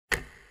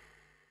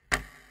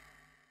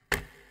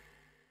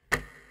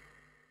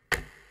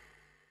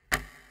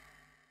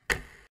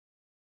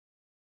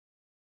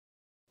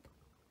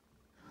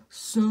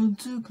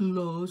Santa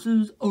Claus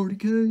has already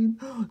came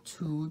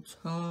to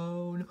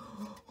town.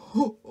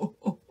 Ho, ho,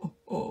 ho, ho,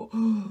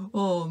 ho.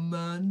 Oh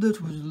man,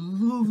 that was a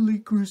lovely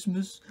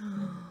Christmas.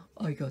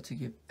 I got to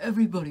give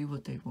everybody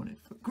what they wanted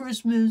for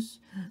Christmas.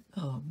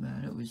 Oh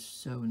man, it was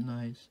so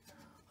nice.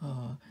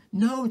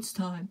 Now it's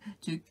time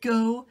to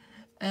go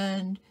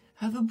and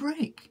have a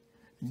break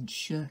and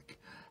check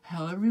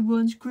how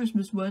everyone's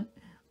Christmas went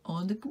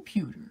on the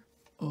computer.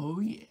 Oh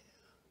yeah.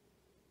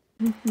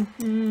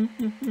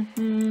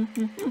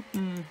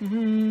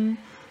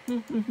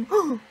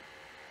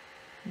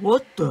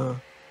 What the?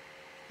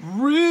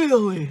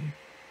 Really?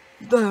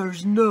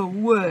 There's no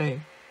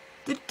way.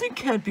 That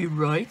can't be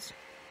right.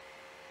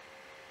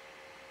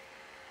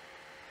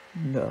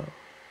 No.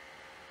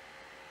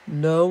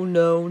 No,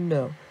 no,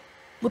 no.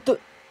 What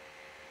the?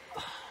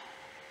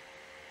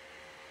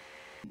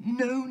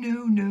 No,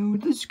 no, no,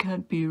 this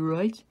can't be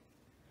right.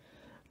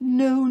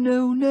 No,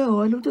 no,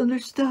 no, I don't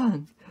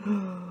understand.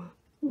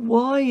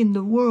 Why in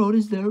the world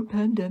is there a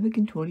pandemic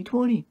in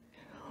 2020?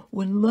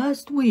 When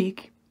last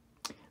week,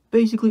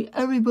 basically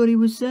everybody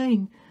was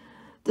saying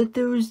that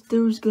there was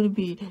going to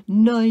be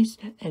nice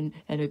and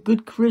a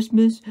good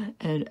Christmas,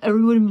 and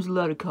everyone was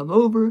allowed to come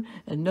over,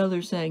 and now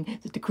they're saying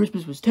that the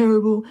Christmas was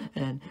terrible,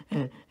 and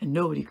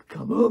nobody could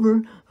come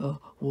over.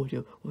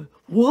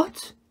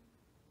 What?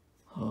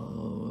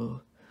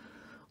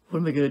 What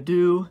am I gonna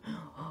do?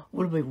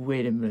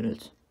 Wait a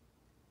minute.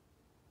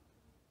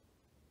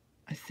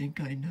 I think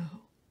I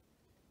know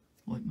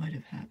what might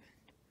have happened.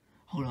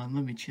 Hold on,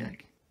 let me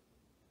check.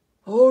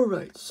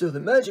 Alright, so the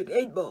magic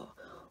 8-ball.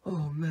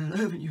 Oh man, I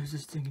haven't used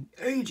this thing in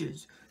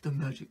ages. The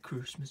magic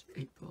Christmas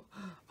 8-ball.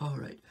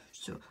 Alright,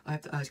 so I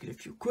have to ask it a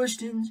few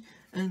questions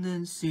and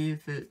then see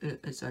if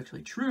it's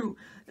actually true.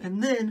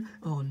 And then,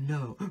 oh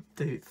no,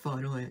 the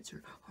final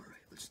answer.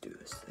 Alright, let's do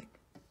this thing.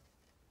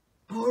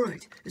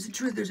 Alright, is it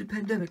true there's a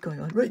pandemic going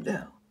on right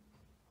now?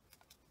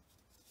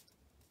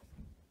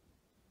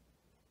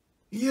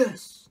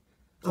 Yes.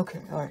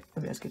 Okay, alright,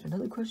 let me ask it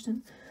another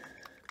question.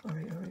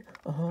 Alright,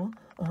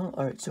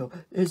 alright, so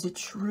is it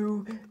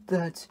true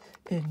that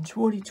in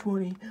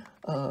 2020,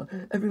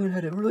 everyone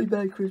had a really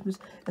bad Christmas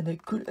and they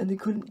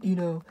couldn't, you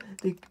know,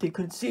 they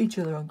couldn't see each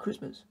other on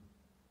Christmas?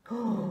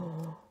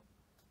 Oh,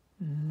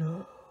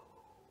 no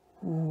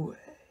way.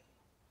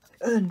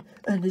 And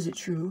is it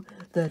true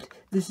that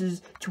this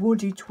is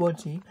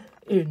 2020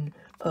 in,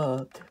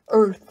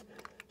 Earth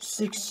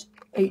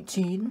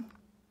 618?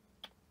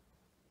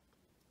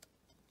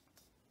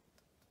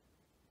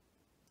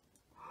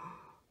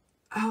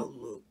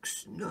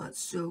 Outlook's not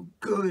so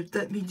good.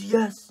 That means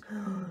yes.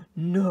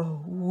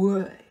 No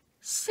way.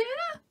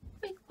 Santa?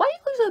 Wait, why you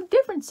look so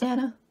different,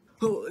 Santa?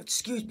 Oh,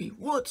 excuse me.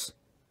 What?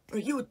 Are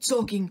you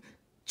talking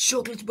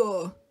chocolate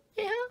bar?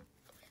 Yeah,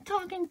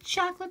 talking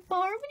chocolate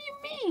bar? What do you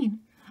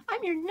mean?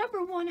 I'm your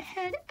 #1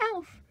 head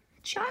elf.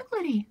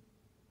 Chocolatey.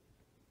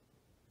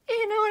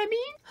 You know what I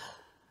mean?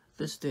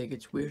 This day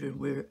gets weirder and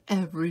weirder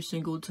every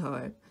single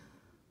time.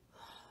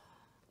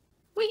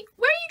 Wait,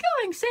 where are you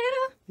going,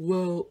 Santa?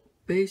 Well,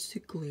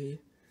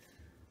 basically,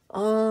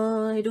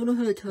 I don't know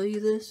how to tell you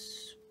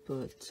this,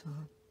 but,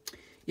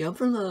 yeah, I'm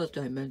from another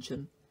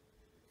dimension.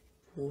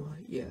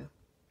 What? Yeah,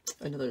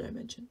 another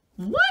dimension.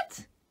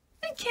 What?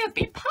 That can't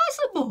be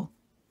possible.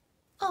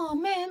 Oh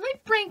man, my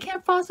brain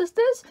can't process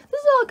this.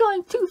 This is all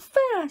going too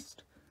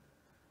fast.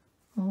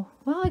 Oh,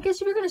 well, I guess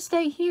if you're gonna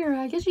stay here,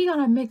 I guess you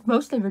gotta make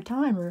most of your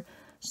time or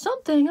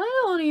something. I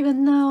don't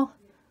even know.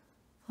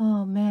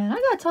 Oh man,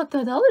 I gotta talk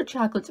to the other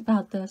chocolates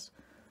about this.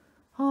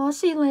 Oh, I'll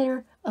see you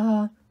later.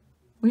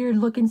 Weird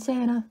looking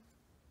Santa.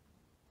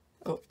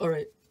 Oh,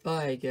 alright,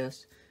 bye, I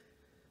guess.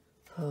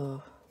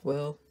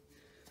 Well,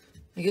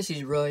 I guess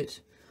he's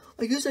right.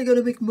 I guess I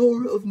gotta make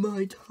more of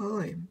my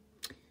time.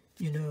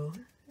 You know,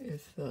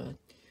 if, I'm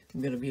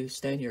gonna be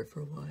staying here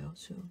for a while,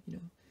 so, you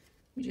know,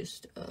 we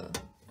just,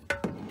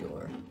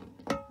 door.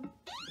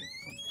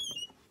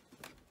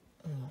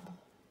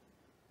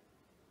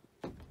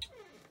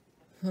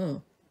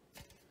 Huh.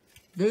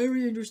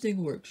 Very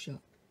interesting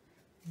workshop.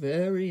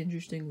 Very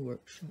interesting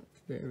workshop.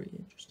 Very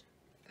interesting.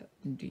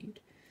 Indeed.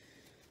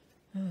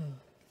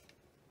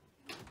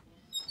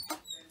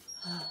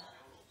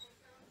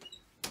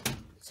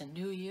 It's a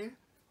new year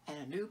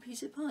and a new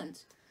piece of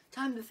puns.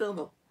 Time to film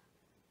a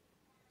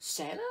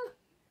Santa?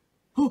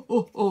 Oh,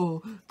 oh,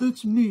 oh,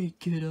 that's me,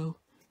 kiddo.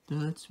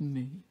 That's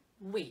me.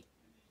 Wait,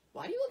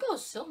 why do you look all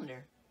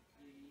cylinder?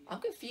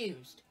 I'm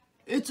confused.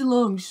 It's a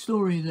long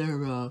story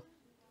there,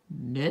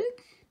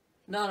 Nick?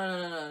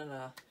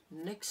 No.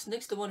 Nick's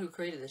the one who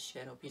created this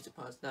channel, Piece of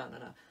Puns.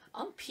 No.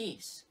 I'm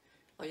Peace.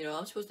 Well, you know,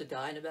 I'm supposed to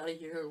die in about a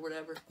year or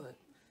whatever, but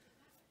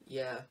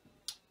yeah,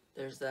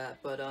 there's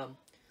that. But,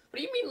 what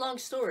do you mean long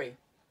story?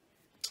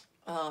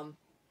 But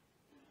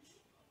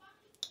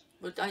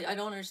I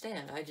don't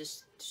understand. I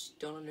just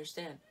don't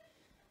understand.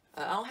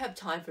 I don't have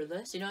time for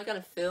this. You know, I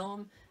gotta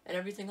film and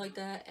everything like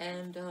that.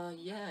 And,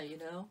 yeah, you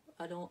know,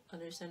 I don't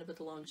understand about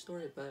the long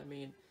story. But, I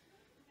mean,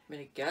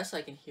 I guess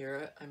I can hear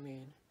it. I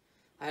mean,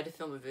 I had to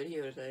film a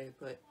video today,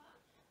 but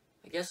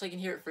I guess I can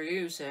hear it for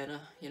you,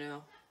 Santa, you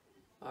know.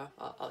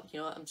 You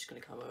know what? I'm just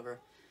gonna come over.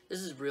 This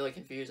is really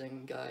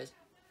confusing, guys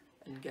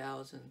and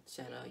gals and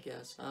Santa, I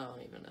guess. I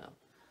don't even know.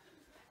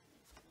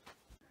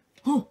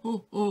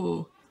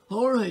 Oh.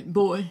 All right,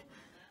 boy.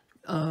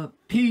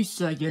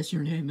 Peace, I guess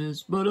your name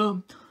is.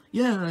 But,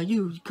 yeah,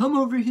 you come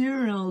over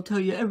here and I'll tell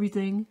you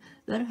everything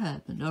that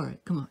happened. All right,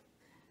 come on.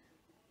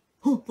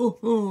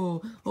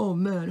 Oh,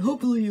 man.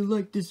 Hopefully you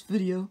liked this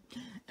video.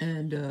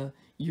 And,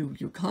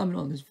 you comment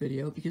on this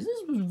video because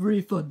this was a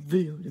really fun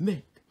video to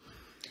make.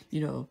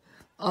 You know,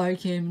 I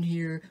came in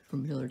here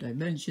from another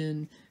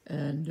dimension.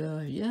 And,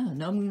 yeah,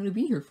 now I'm going to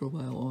be here for a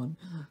while on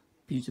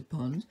Pizza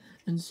Puns.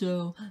 And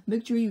so,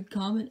 make sure you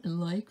comment and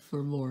like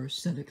for more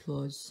Santa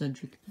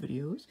Claus-centric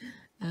videos.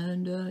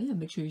 And, yeah,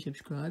 make sure you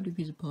subscribe to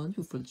Pizza Puns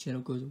before the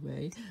channel goes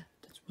away.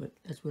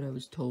 That's what I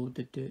was told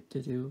to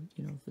do,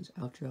 you know, for this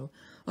outro.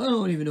 I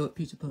don't even know what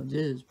Pizza Puns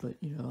is, but,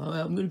 you know,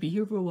 I'm going to be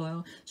here for a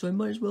while, so I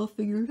might as well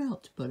figure it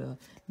out. But,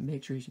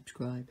 make sure you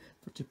subscribe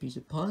to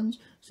Pizza Puns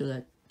so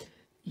that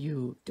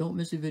you don't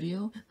miss a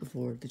video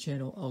before the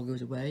channel all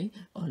goes away,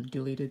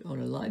 deleted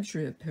on a live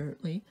stream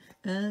apparently.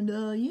 And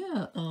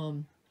yeah,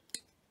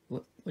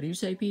 what do you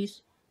say,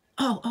 peace?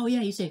 Oh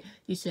yeah, you say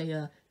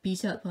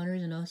peace out,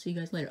 punters, and I'll see you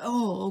guys later.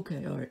 Oh,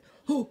 okay, all right.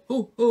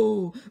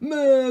 Ho,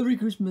 Merry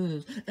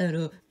Christmas,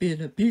 and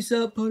being a peace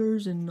out,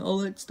 punters, and all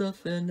that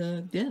stuff.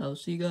 And yeah, I'll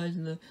see you guys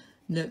in the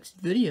next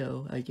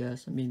video, I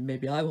guess. I mean,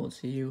 maybe I won't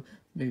see you,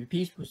 maybe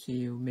Peace will see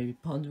you, maybe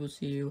Puns will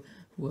see you,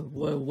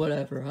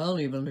 whatever. I don't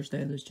even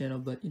understand this channel,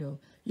 but, you know,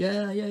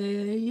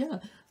 yeah.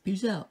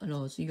 Peace out, and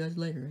I'll see you guys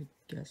later,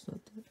 I guess.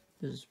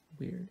 This is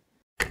weird.